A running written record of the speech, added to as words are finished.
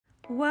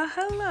Well,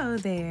 hello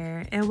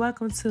there, and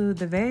welcome to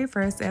the very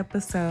first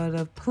episode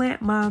of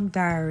Plant Mom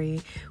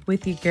Diary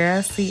with your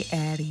girl, C.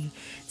 Addie.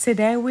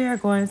 Today, we are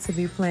going to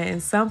be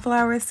planting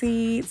sunflower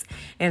seeds,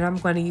 and I'm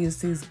going to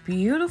use these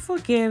beautiful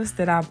gifts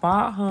that I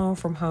bought home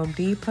from Home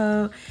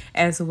Depot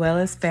as well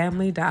as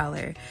Family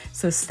Dollar.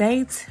 So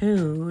stay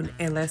tuned,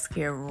 and let's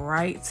get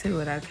right to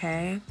it,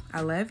 okay?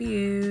 I love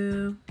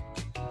you.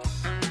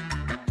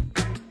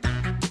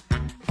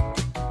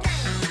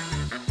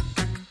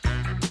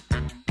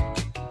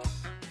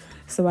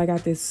 So I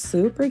got this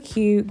super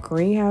cute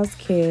greenhouse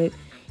kit,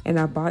 and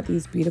I bought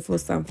these beautiful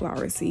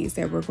sunflower seeds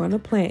that we're going to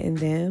plant in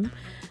them.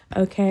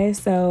 Okay,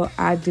 so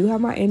I do have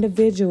my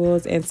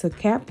individuals, and to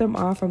cap them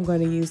off, I'm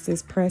going to use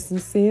this press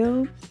and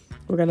seal.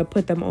 We're going to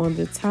put them on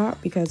the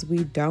top because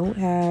we don't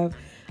have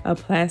a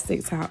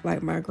plastic top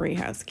like my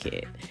greenhouse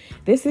kit.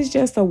 This is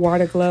just a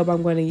water globe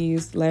I'm going to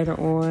use later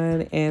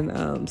on,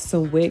 and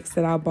some wicks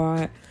that I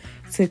bought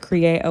to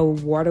create a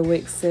water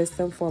wick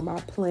system for my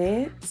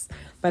plants.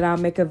 But I'll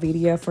make a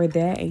video for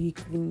that, and you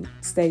can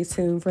stay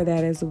tuned for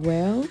that as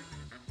well.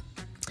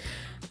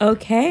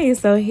 Okay,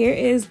 so here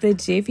is the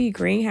Jiffy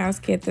greenhouse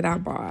kit that I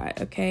bought.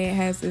 Okay, it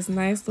has this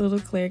nice little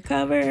clear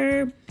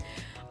cover.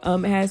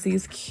 It has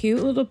these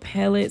cute little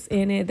pellets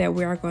in it that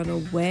we are going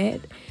to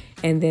wet,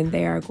 and then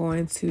they are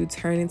going to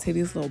turn into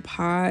these little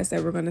pods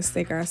that we're going to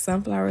stick our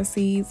sunflower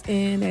seeds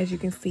in, as you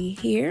can see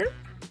here.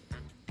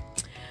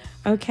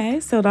 Okay,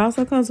 so it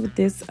also comes with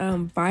this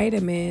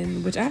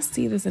vitamin, which I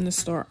see this in the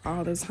store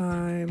all the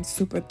time,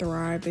 Super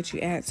Thrive, that you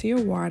add to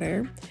your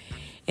water.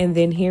 And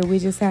then here we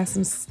just have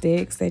some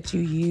sticks that you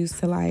use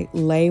to like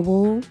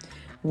label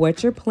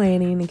what you're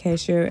planting in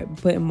case you're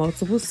putting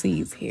multiple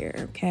seeds here,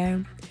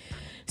 okay?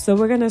 So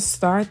we're going to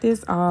start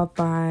this off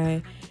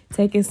by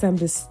taking some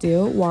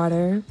distilled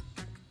water.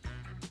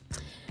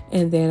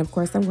 And then, of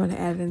course, I'm going to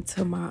add it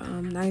into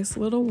my nice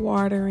little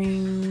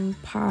watering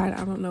pot.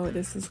 I don't know what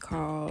this is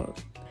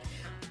called.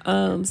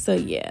 So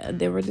yeah,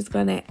 then we're just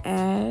going to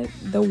add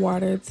the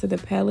water to the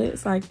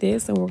pellets like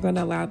this, and we're going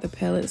to allow the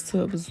pellets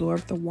to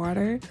absorb the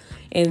water,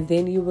 and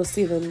then you will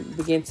see them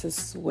begin to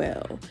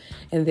swell,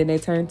 and then they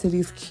turn to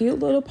these cute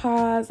little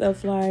pods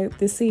of like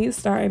the seeds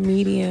start at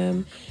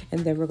medium,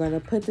 and then we're going to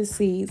put the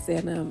seeds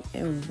in them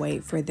and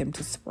wait for them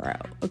to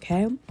sprout.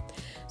 Okay,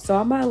 so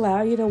I'm going to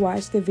allow you to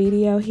watch the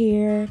video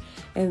here,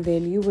 and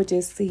then you will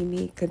just see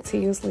me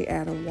continuously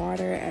adding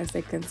water as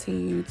they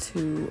continue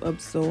to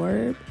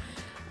absorb.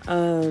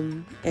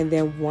 And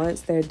then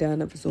once they're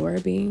done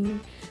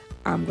absorbing,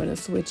 I'm going to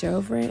switch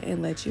over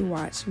and let you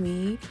watch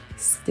me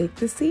stick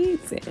the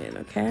seeds in,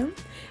 okay?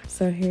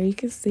 So here you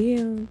can see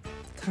them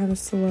kind of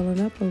swelling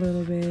up a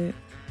little bit.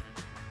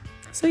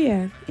 So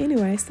yeah,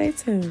 anyway, stay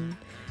tuned.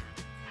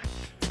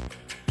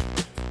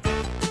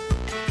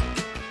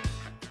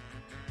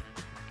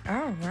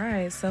 All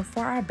right, so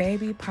for our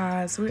baby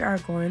pods, we are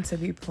going to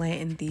be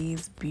planting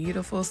these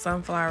beautiful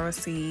sunflower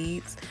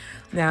seeds.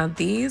 Now,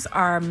 these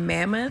are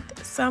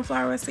mammoth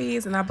sunflower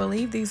seeds, and I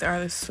believe these are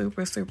the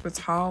super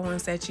tall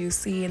ones that you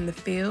see in the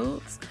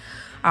fields.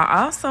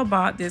 I also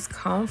bought this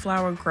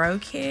coneflower grow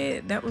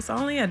kit that was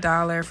only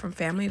 $1 from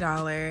Family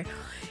Dollar,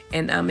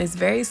 and it's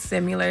very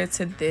similar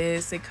to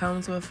this. It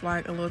comes with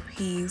like a little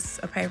piece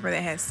of paper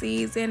that has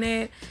seeds in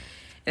it.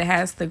 It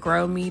has the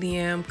grow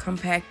medium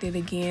compacted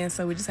again,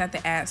 so we just have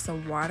to add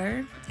some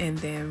water, and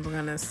then we're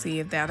gonna see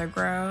if that'll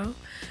grow.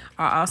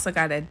 I also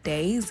got a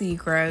daisy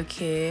grow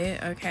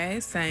kit.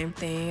 Okay, same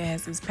thing. It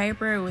has this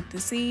paper with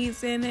the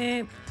seeds in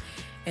it,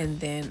 and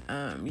then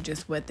you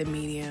just wet the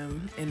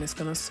medium, and it's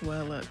gonna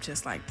swell up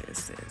just like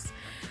this is.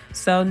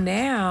 So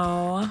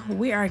now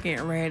we are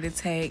getting ready to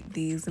take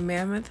these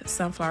mammoth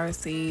sunflower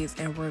seeds,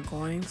 and we're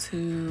going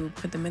to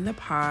put them in the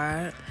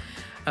pot.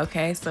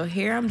 Okay, so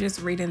here I'm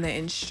just reading the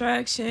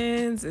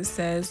instructions. It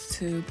says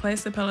to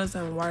place the pellets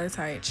in a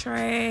watertight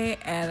tray,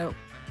 add a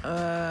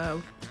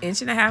 1.5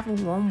 inches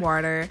of warm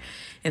water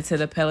until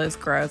the pellets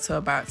grow to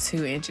about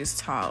 2 inches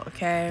tall.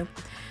 Okay,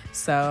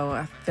 so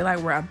I feel like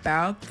we're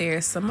about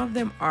there. Some of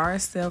them are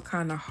still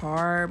kind of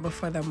hard, but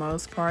for the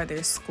most part they're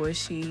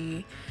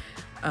squishy,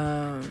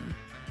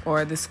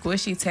 or the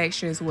squishy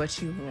texture is what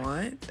you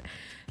want.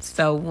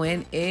 So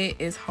when it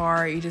is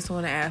hard, you just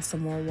want to add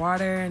some more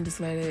water and just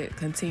let it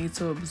continue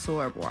to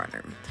absorb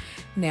water.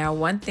 Now,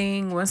 one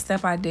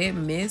step I did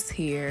miss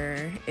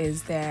here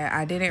is that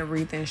I didn't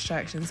read the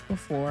instructions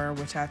before,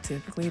 which I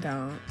typically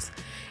don't.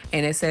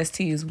 And it says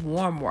to use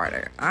warm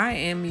water. I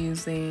am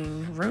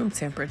using room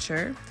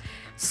temperature,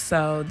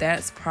 so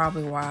that's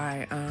probably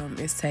why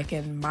it's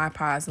taking my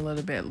pods a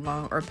little bit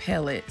long, or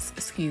pellets,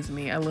 excuse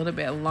me, a little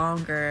bit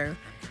longer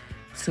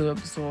to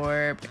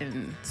absorb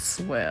and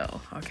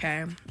swell.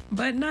 Okay,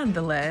 but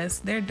nonetheless,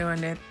 they're doing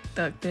their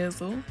thuck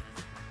thizzle,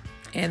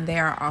 and they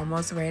are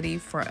almost ready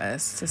for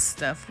us to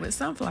stuff with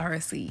sunflower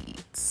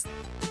seeds.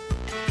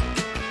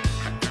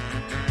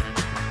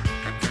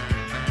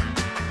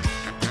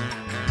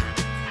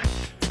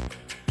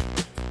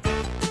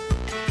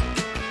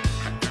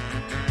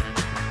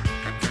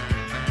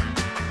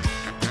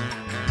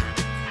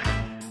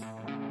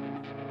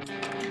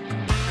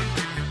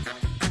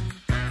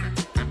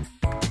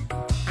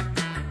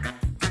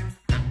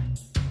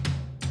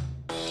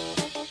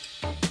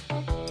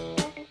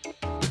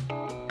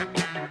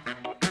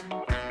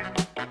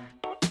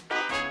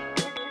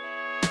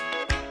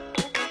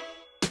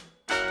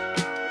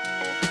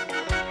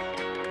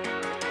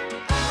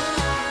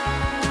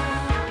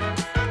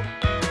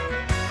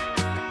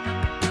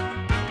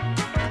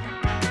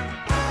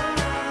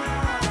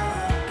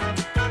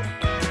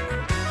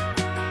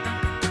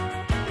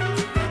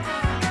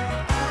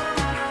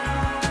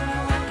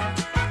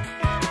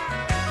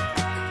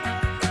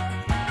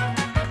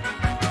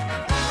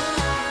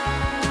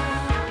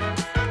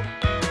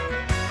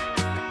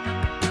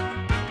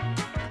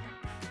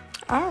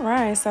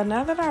 right, so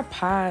now that our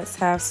pots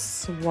have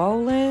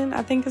swollen,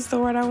 I think is the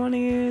word I want to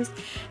use.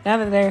 Now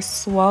that they're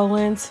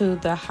swollen to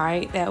the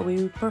height that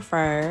we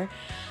prefer,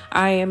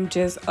 I am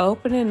just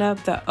opening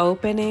up the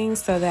opening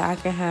so that I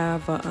can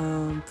have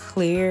a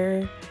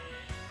clear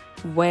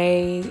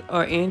way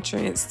or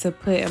entrance to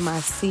put my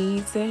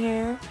seeds in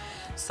here.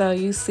 So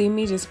you see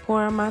me just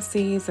pouring my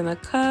seeds in a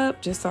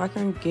cup just so I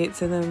can get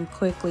to them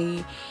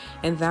quickly.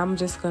 And then I'm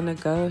just gonna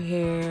go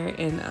here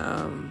and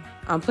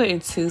I'm putting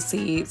 2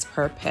 seeds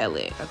per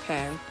pellet,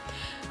 okay?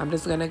 I'm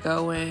just gonna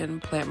go in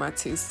and plant my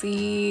 2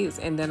 seeds,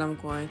 and then I'm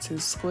going to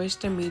squish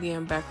the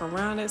medium back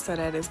around it so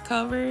that it's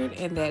covered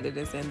and that it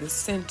is in the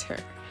center.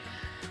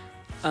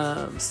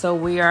 So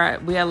we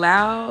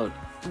allowed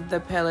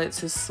the pellet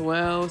to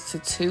swell to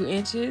 2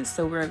 inches,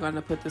 so we're going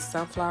to put the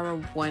sunflower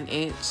 1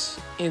 inch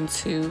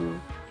into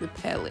the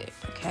pellet,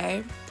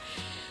 okay?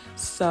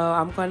 So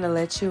I'm going to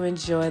let you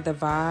enjoy the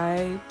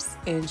vibes,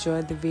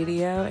 enjoy the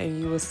video, and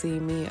you will see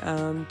me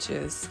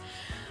just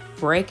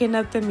breaking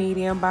up the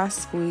medium by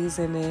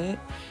squeezing it,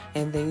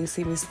 and then you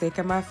see me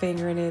sticking my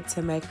finger in it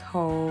to make a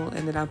hole,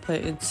 and then I'm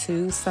putting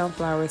 2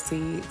 sunflower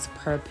seeds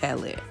per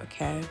pellet,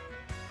 okay?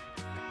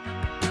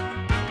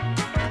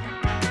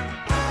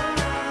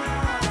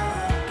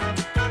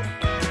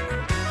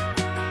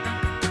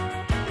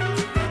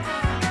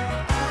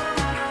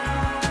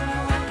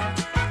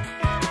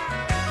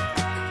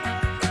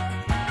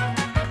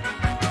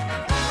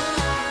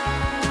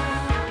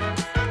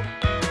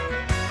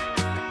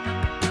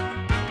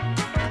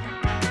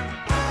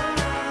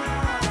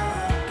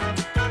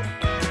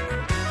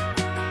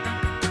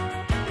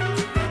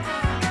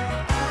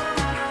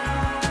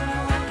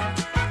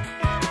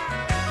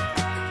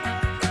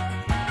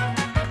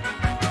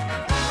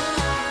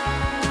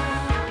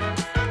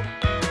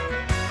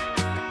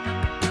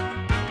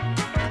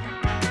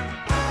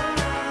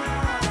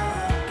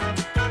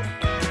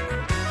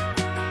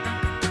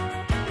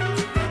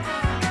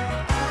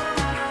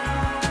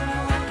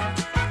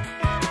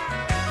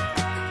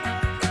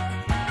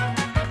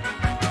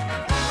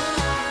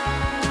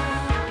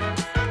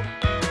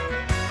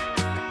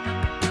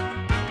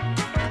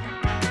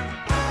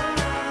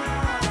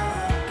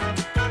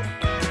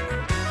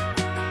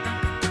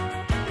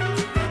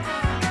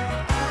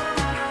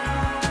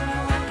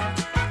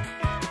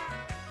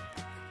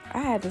 I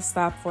had to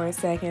stop for a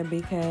second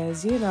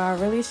because, you know, I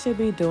really should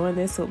be doing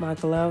this with my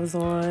gloves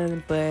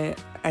on, but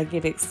I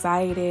get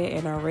excited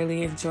and I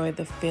really enjoy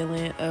the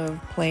feeling of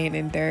playing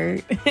in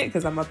dirt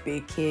because I'm a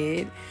big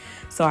kid.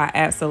 So I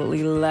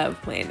absolutely love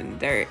playing in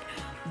dirt.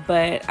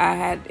 But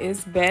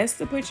it's best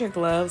to put your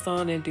gloves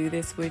on and do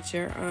this with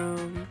your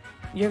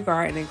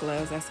gardening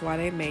gloves. That's why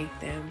they make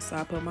them. So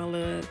I put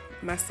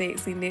my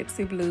sexy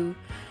Nipsey blue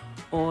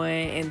on,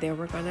 and then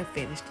we're gonna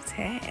finish the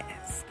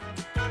task.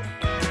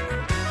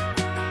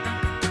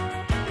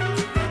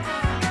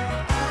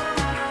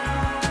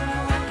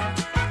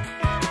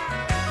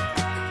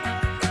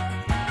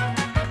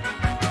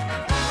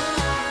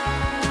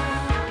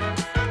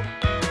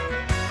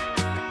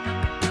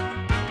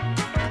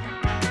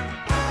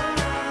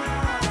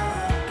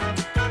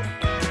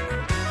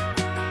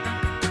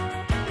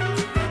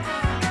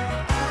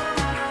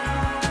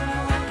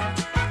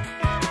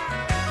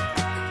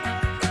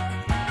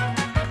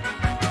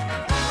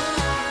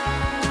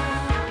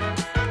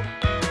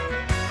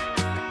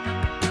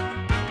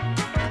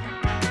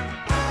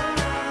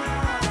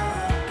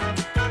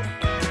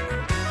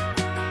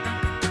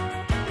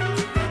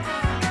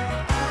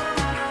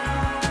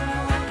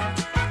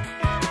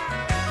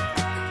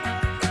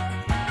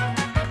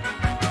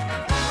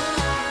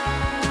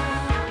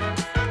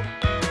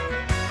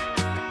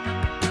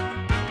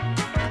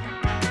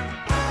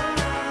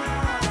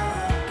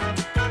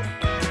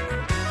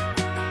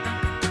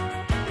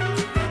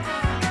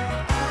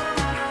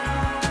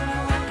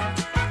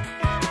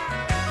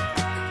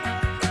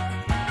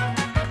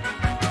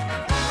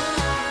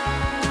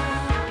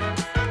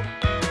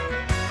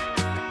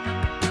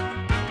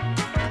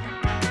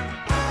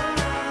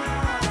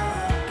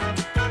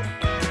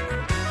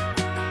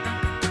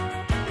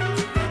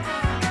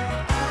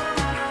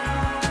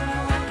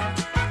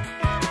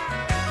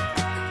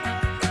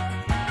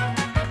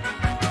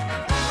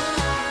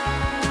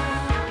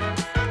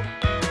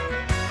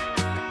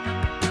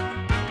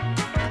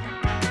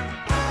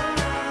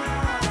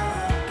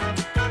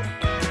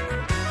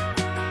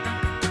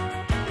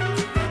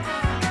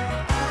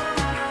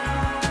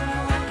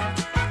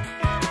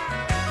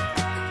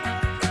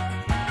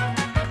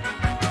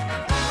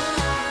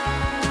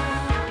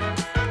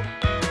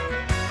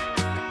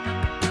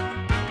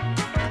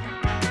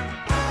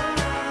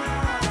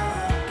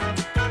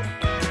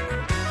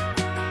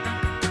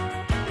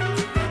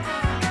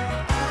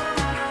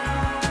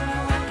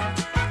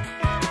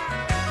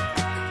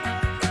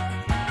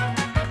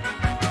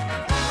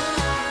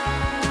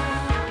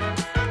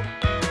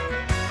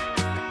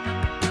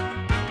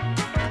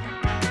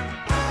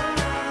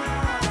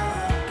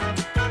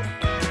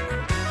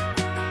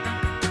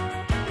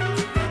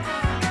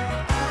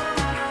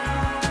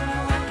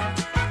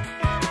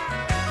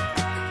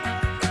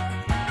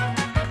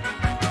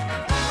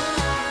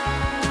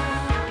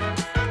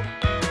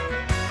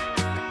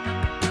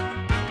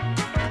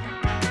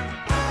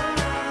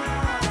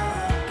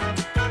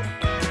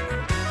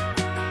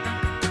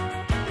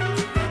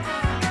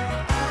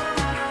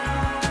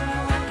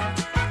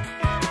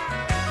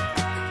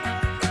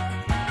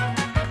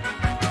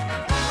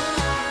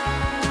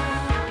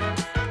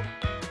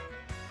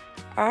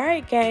 All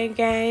right,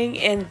 gang,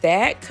 and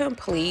that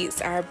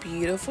completes our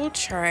beautiful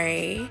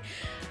tray.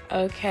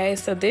 Okay,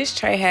 so this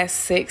tray has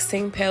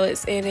 16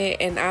 pellets in it,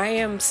 and I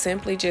am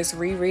simply just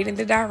rereading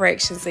the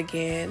directions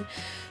again.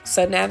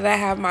 So now that I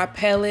have my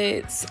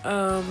pellets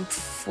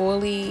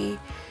fully,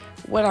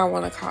 what I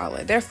want to call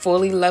it, they're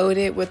fully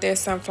loaded with their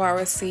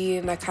sunflower seed,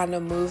 and I kind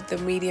of moved the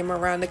medium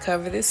around to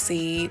cover the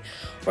seed.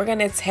 We're going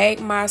to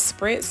take my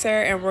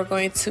spritzer and we're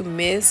going to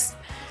mist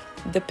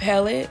the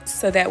pellets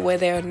so that way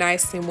they're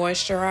nicely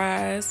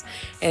moisturized,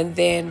 and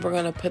then we're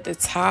going to put the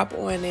top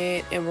on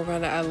it, and we're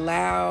going to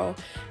allow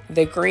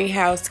the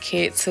greenhouse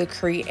kit to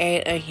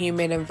create a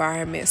humid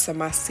environment so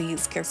my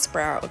seeds can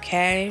sprout.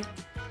 Okay.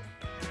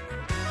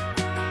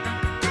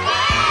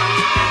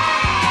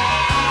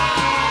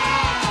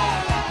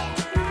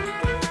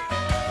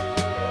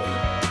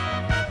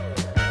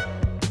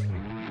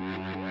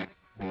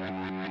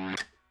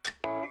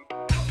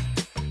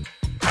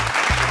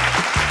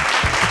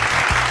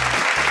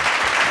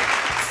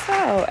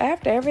 So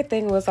after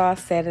everything was all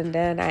said and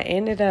done, I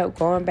ended up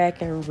going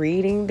back and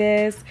reading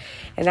this,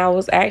 and I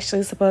was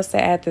actually supposed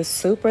to add the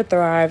Super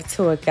Thrive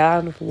to a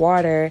gallon of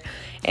water,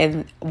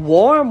 and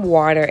warm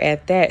water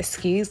at that,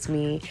 excuse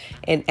me,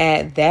 and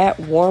add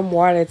that warm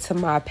water to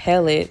my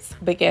pellets.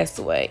 But guess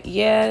what?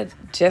 Yeah,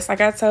 just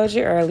like I told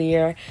you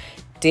earlier,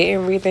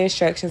 didn't read the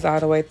instructions all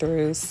the way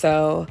through,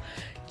 so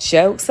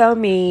jokes on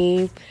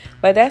me.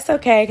 But that's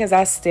okay, because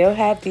I still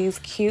have these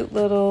cute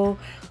little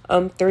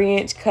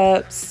 3-inch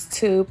cups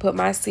to put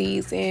my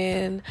seeds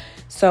in.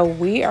 So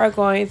we are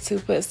going to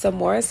put some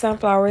more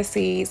sunflower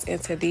seeds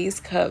into these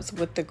cups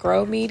with the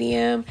grow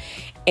medium,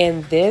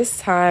 and this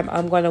time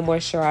I'm going to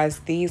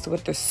moisturize these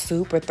with the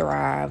Super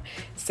Thrive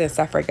since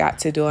I forgot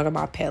to do it on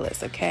my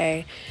pellets.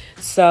 Okay,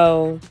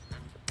 so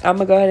I'm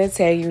gonna go ahead and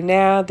tell you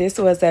now, this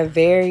was a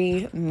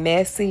very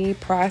messy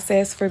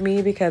process for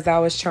me because I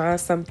was trying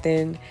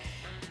something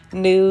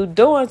new,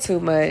 doing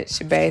too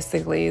much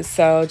basically.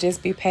 So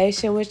just be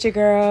patient with your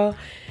girl.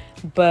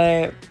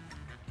 But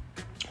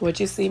what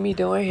you see me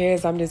doing here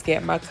is I'm just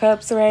getting my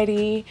cups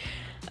ready,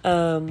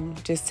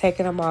 just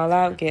taking them all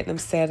out, getting them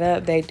set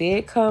up. They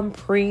did come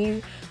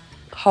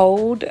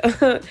pre-hold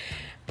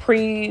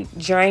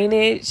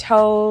pre-drainage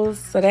holes,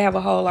 so they have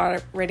a hole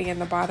already in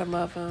the bottom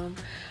of them.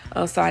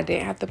 So I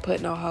didn't have to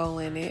put no hole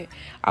in it.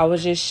 I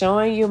was just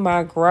showing you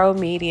my grow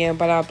medium,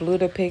 but I blew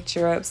the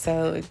picture up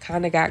so it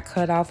kind of got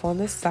cut off on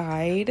the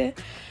side.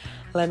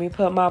 Let me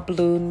put my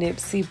blue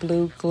Nipsey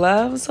blue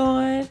gloves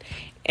on,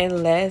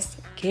 and let's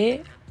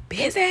get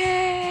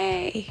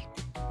busy.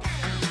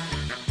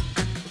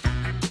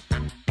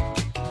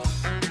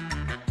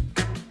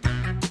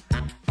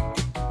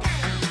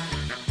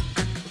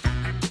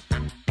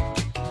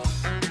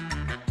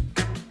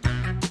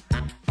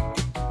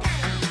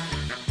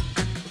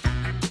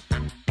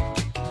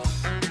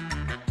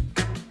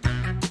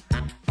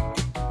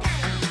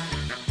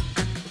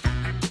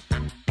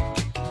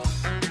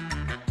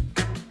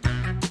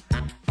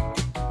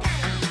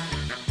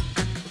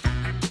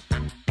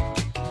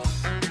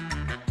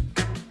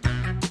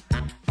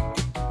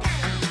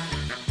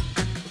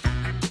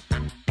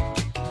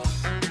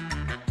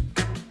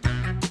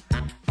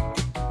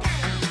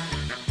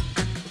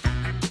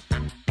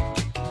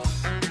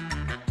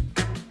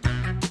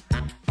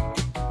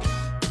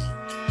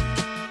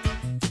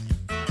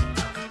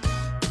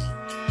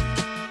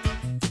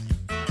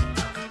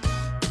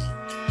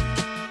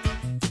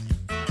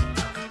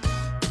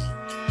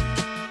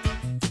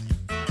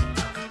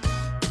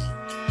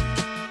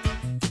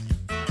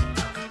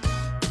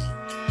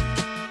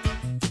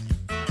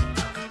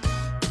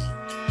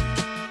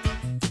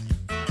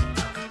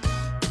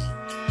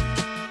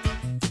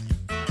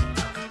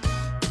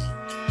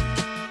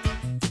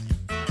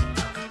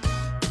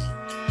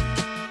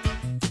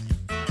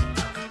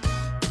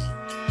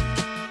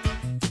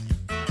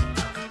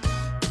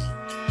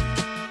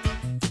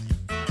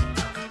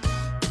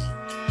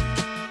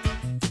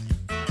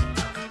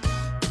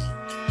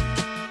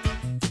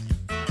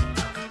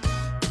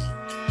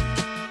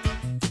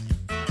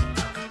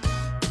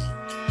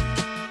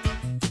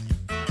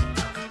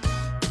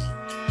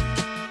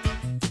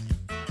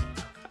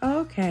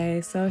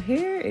 Okay, so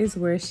here is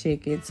where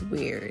shit gets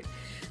weird.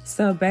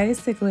 So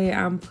basically,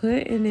 I'm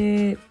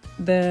putting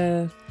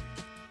the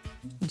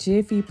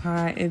Jiffy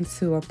pot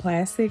into a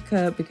plastic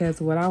cup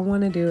because what I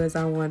want to do is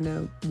I want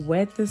to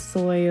wet the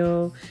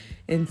soil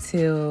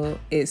until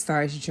it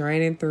starts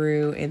draining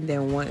through, and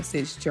then once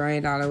it's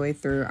drained all the way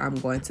through, I'm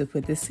going to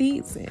put the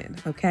seeds in.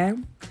 Okay,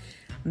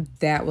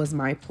 that was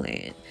my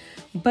plan.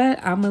 But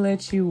I'm gonna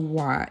let you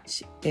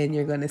watch and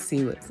you're gonna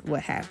see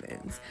what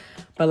happens.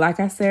 But like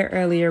I said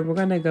earlier, we're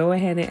gonna go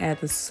ahead and add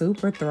the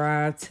Super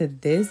Thrive to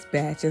this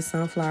batch of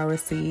sunflower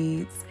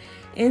seeds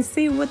and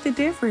see what the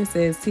difference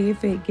is. See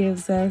if it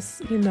gives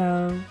us, you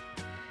know,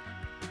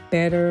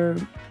 better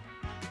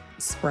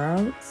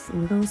sprouts.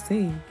 We're gonna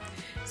see.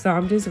 So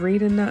I'm just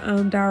reading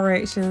the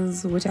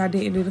directions, which I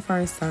didn't do the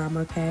first time,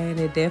 okay? And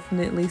it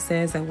definitely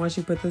says that once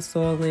you put the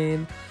soil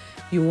in,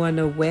 you want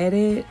to wet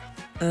it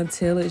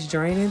until it's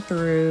draining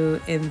through,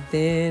 and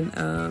then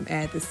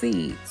add the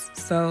seeds.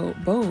 So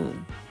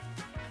boom.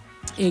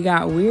 It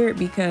got weird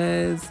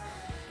because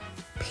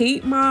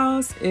peat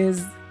moss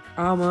is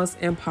almost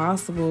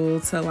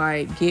impossible to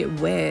like get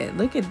wet.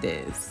 Look at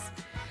this.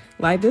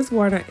 Like, this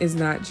water is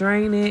not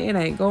draining. It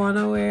ain't going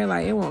nowhere.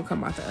 Like, it won't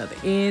come out the other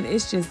end.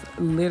 It's just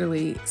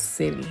literally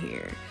sitting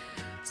here.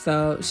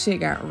 So shit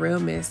got real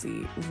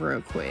messy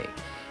real quick.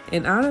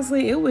 And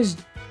honestly, it was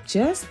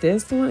just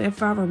this one,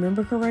 if I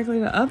remember correctly.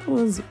 The other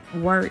ones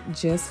worked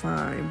just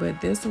fine, but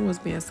this one was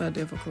being so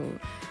difficult.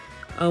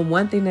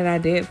 One thing that I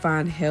did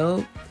find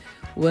help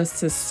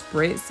was to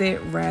spritz it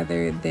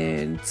rather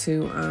than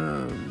to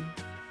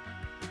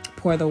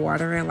pour the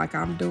water in like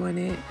I'm doing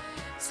it.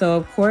 So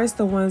of course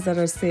the ones that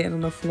are sitting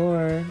on the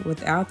floor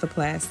without the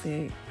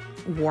plastic,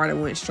 water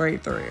went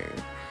straight through.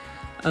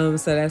 So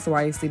that's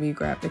why you see me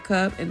grab the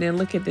cup. And then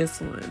look at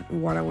this one.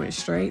 Water went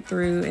straight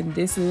through, and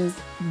this is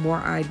more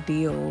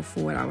ideal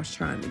for what I was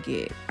trying to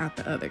get out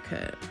the other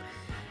cup.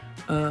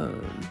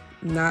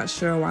 Not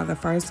sure why the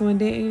first one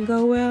didn't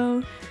go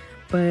well,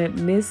 but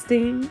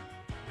misting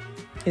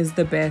is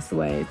the best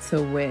way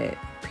to wet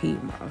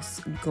peat moss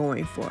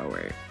going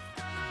forward.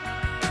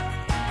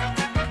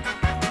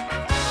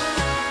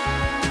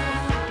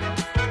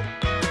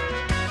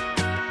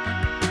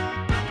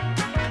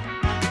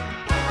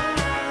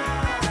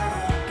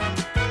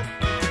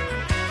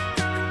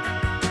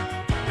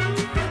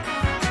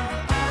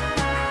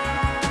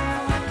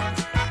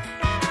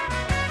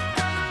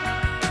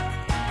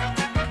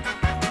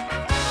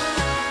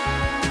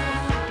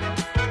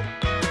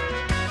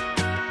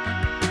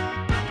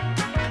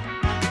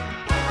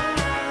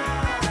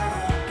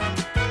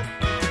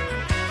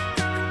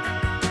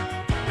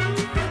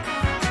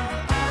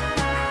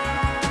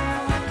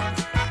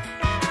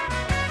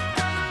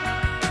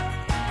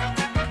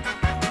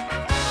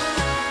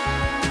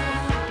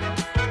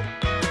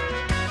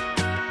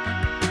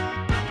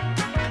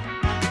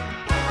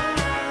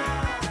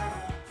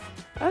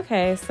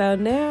 Okay, so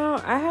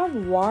now I have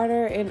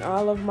water in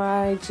all of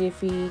my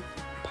Jiffy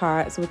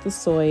pots with the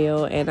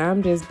soil, and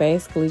I'm just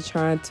basically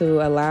trying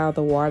to allow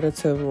the water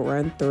to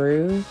run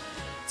through,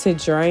 to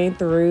drain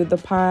through the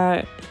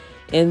pot.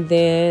 And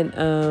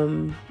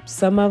then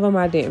some of them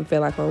I didn't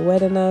feel like were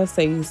wet enough,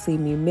 so you see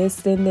me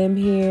misting them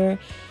here.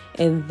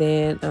 And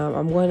then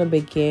I'm going to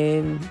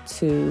begin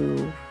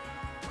to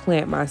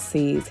plant my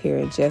seeds here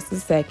in just a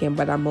second,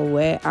 but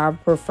I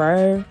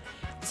prefer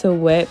to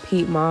wet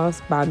peat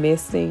moss by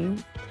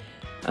misting.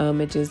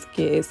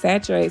 It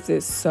saturates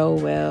it so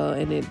well,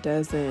 and it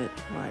doesn't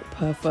like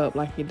puff up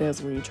like it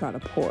does when you try to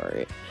pour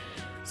it.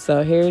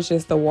 So here's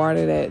just the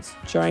water that's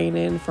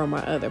draining from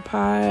my other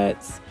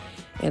pots,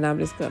 and I'm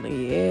just gonna,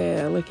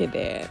 yeah, look at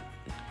that.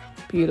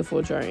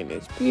 Beautiful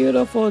drainage,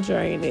 beautiful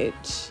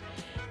drainage.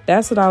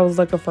 That's what I was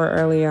looking for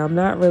earlier. I'm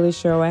not really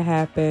sure what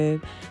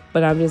happened,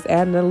 but I'm just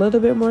adding a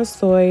little bit more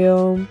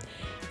soil.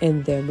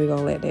 And then we're going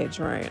to let that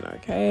drain,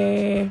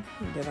 okay?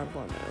 And then I'm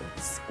going to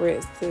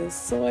spritz the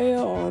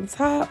soil on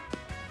top.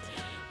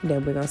 And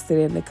then we're going to sit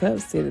it in the cup,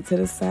 sit it to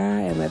the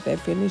side, and let that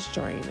finish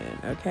draining,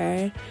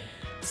 okay?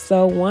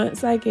 So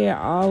once I get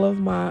all of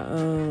my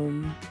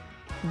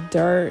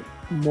dirt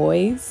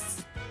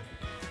moist,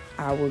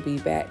 I will be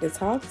back to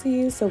talk to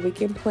you so we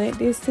can plant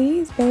these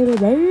seeds,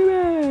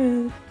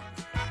 baby.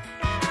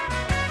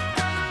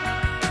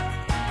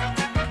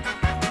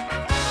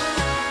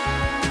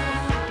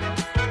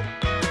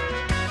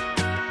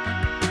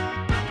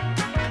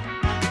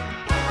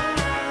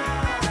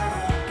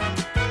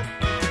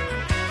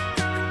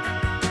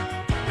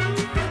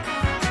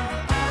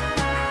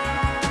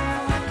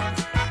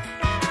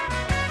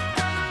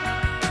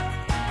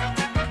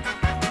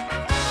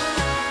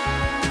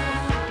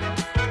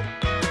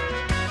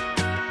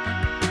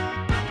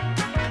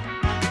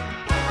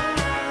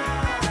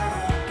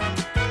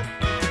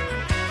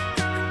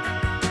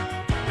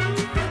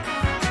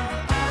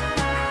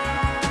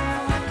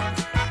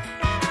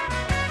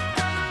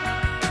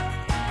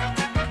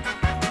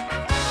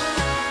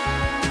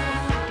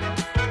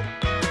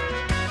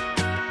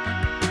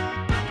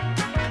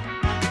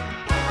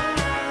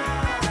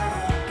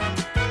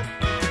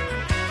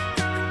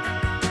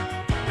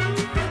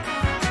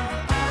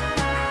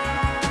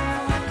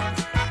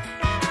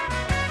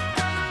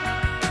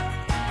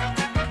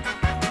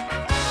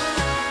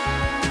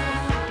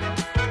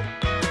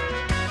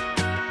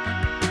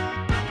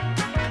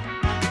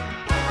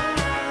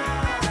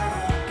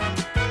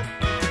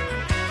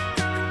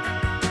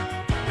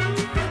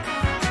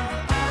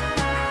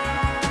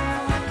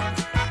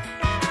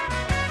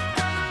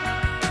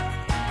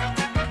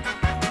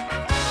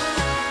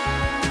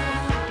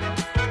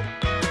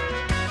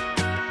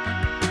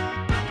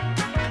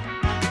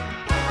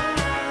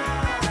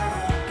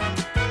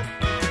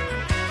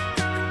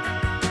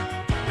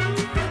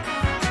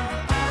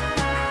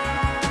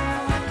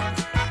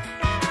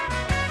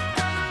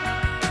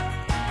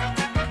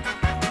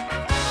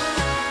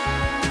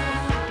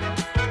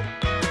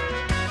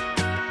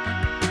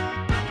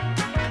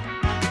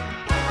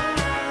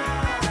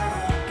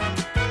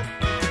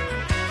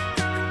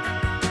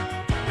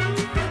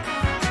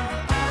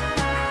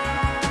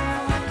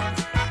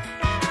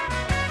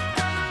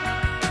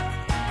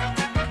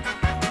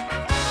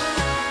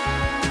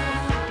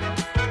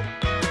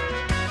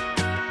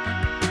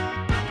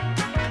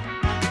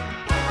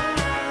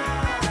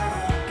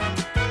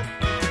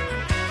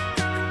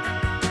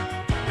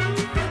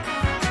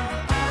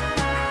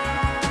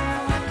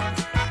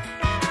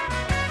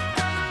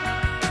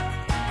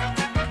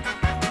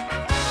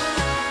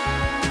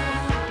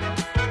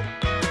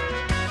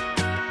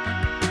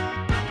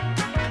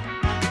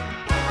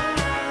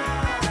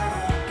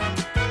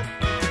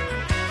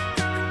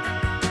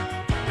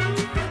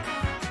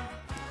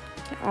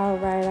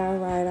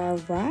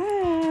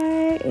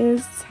 it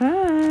is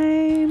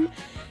time.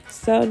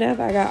 So now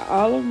that I got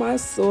all of my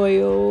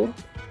soil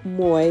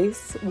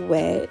moist,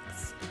 wet,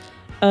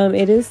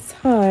 it is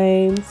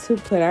time to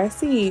put our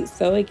seeds.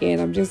 So again,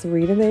 I'm just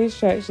reading the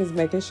instructions,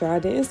 making sure I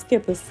didn't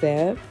skip a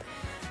step.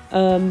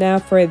 Now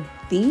for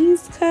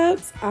these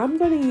cups, I'm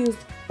going to use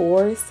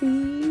 4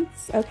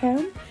 seeds,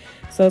 okay?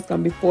 So it's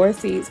going to be 4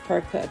 seeds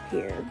per cup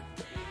here.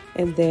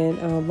 And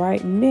then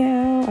right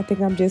now, I think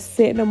I'm just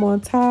setting them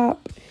on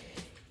top.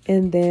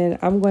 And then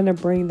I'm going to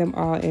bring them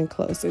all in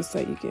closer so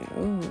you can,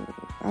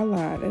 oh, I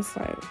lied. It's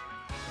like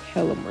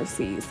hella more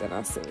seeds than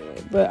I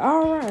said. But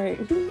all right.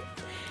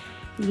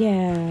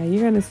 Yeah,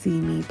 you're going to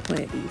see me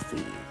plant these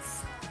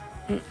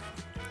seeds.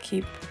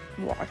 Keep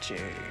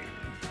watching.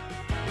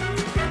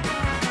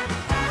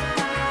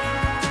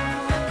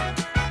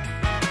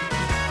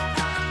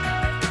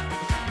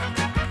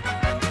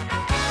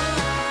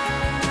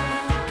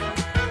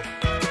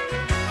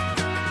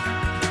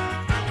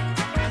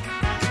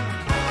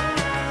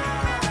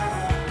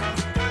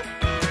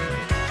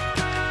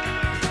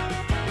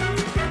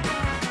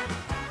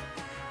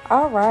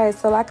 All right,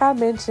 so like I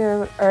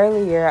mentioned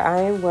earlier,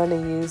 I am going to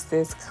use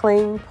this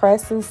clean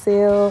press and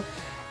seal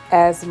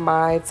as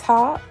my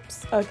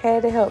tops, okay,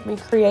 to help me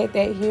create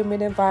that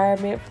humid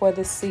environment for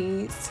the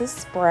seeds to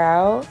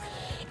sprout.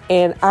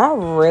 And I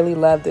really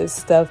love this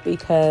stuff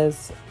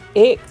because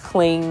it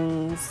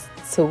clings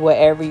to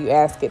whatever you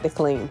ask it to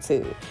cling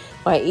to.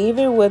 Like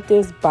even with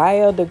this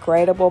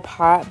biodegradable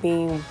pot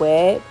being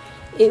wet,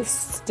 it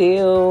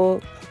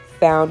still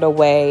found a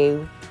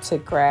way to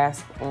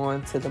grasp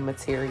onto the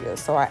material.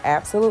 So I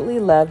absolutely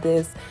love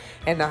this,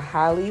 and I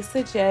highly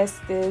suggest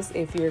this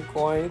if you're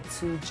going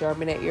to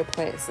germinate your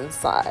plants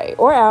inside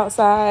or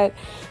outside.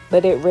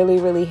 But it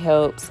really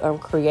helps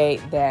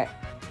create that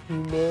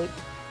humid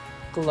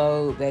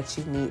globe that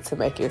you need to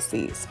make your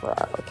seeds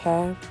sprout,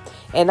 okay?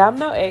 And I'm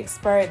no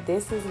expert.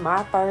 This is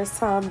my first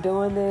time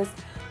doing this,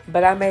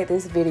 but I made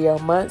this video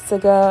months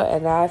ago,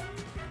 and I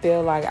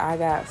feel like I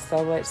got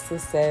so much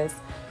success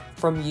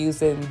from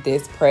using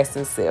this press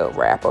and seal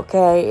wrap,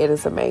 okay? It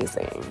is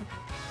amazing.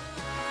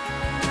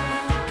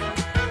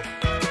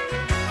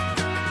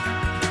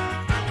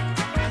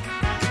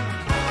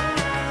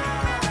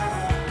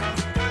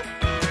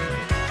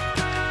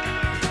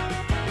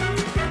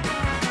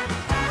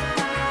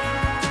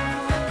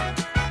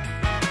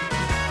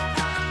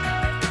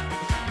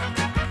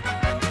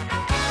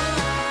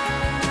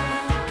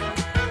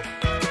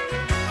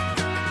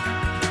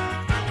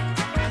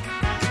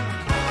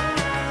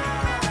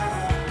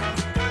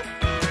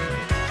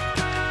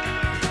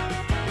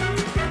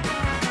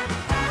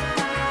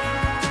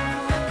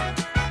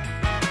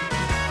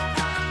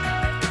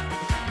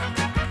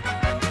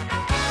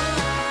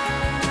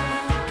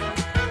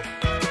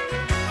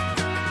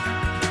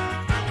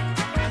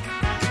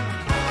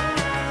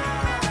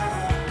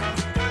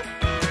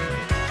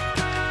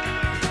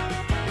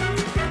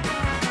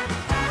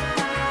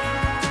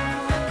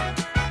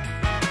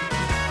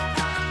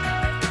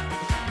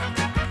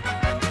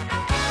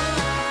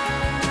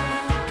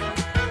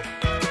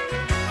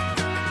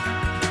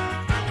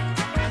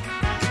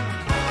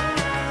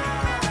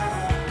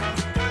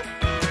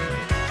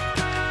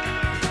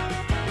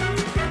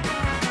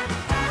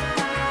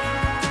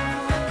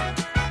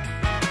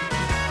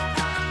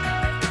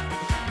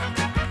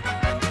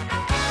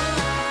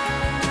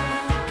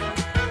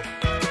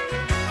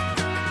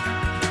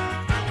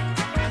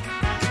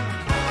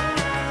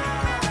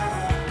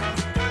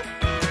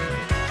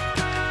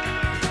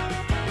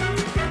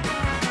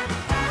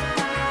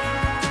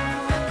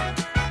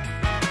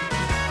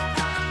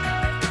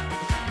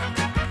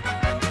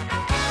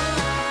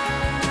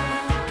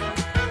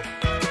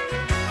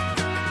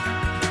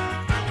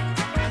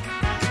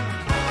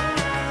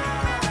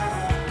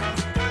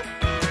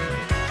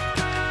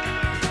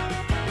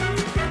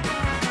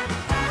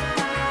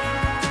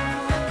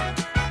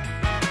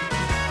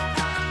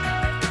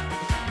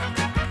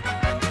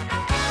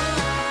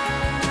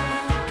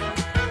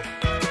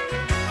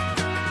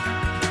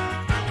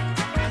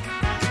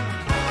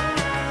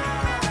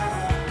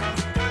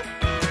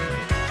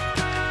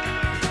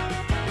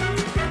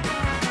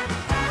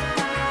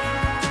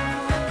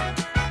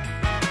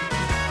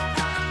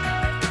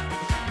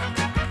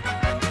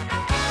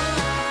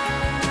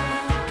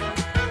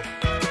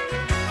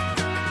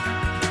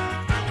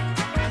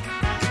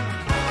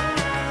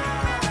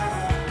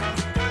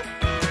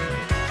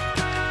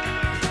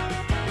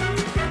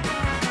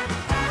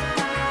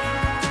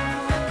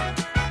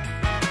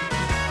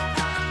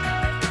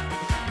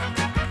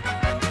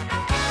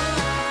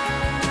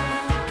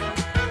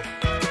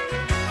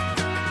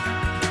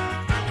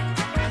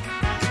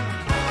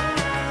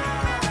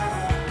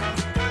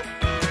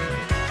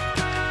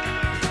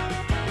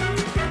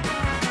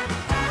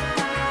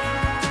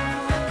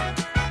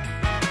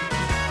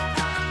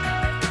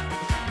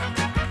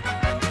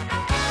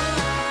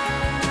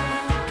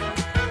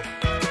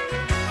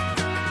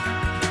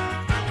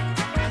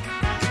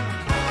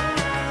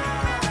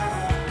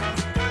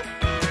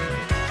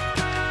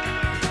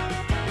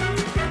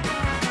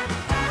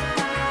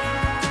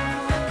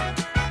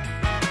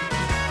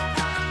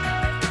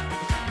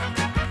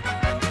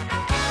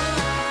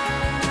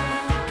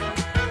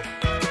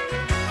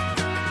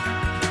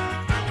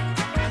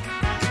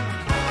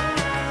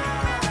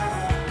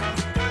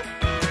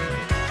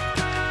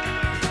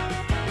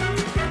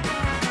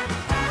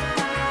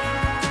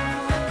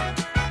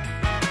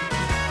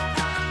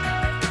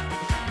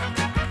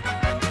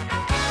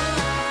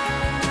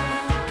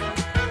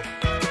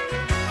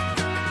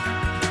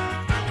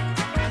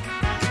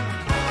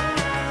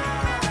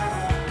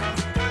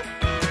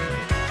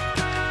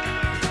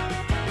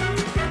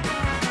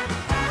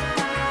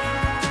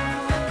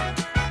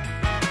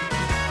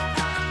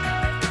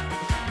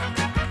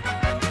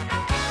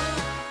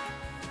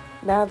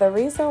 Now, the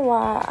reason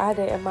why I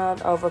didn't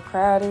mind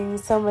overcrowding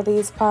some of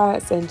these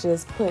pots and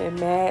just putting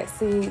mad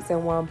seeds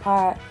in one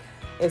pot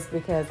is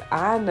because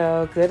I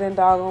know good and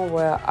doggone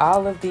well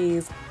all of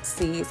these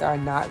seeds are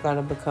not going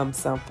to become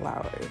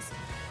sunflowers.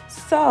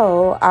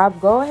 So I'll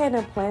go ahead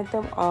and plant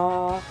them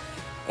all,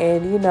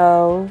 and you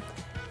know,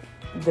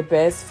 the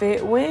best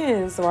fit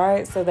wins,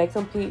 right? So they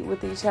compete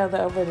with each other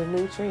over the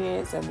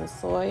nutrients and the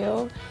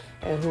soil,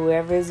 and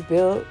whoever is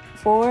built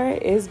for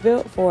it is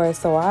built for it.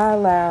 So I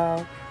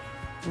allow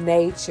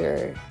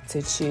nature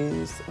to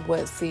choose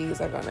what seeds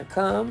are going to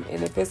come,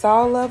 and if it's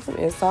all of them,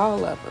 it's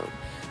all of them.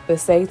 But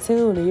stay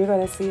tuned and you're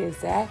going to see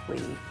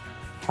exactly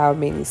how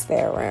many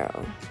stay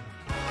around.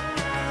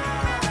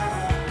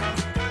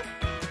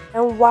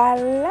 And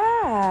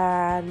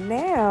voila,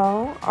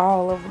 now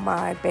all of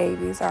my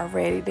babies are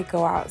ready to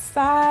go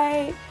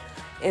outside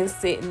and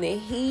sit in the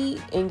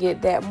heat and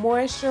get that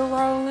moisture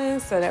rolling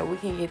so that we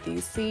can get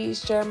these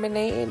seeds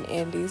germinating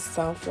and these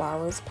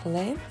sunflowers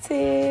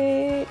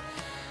planted.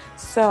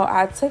 So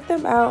I took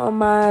them out on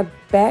my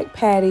back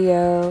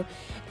patio,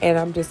 and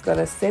I'm just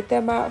gonna sit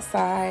them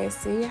outside.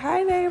 See,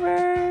 hi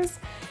neighbors.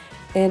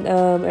 And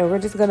we're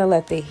just gonna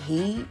let the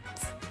heat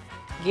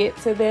get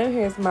to them.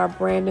 Here's my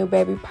brand new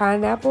baby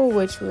pineapple,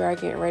 which we are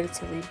getting ready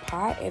to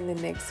repot in the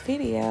next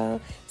video.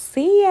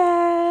 See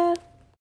ya.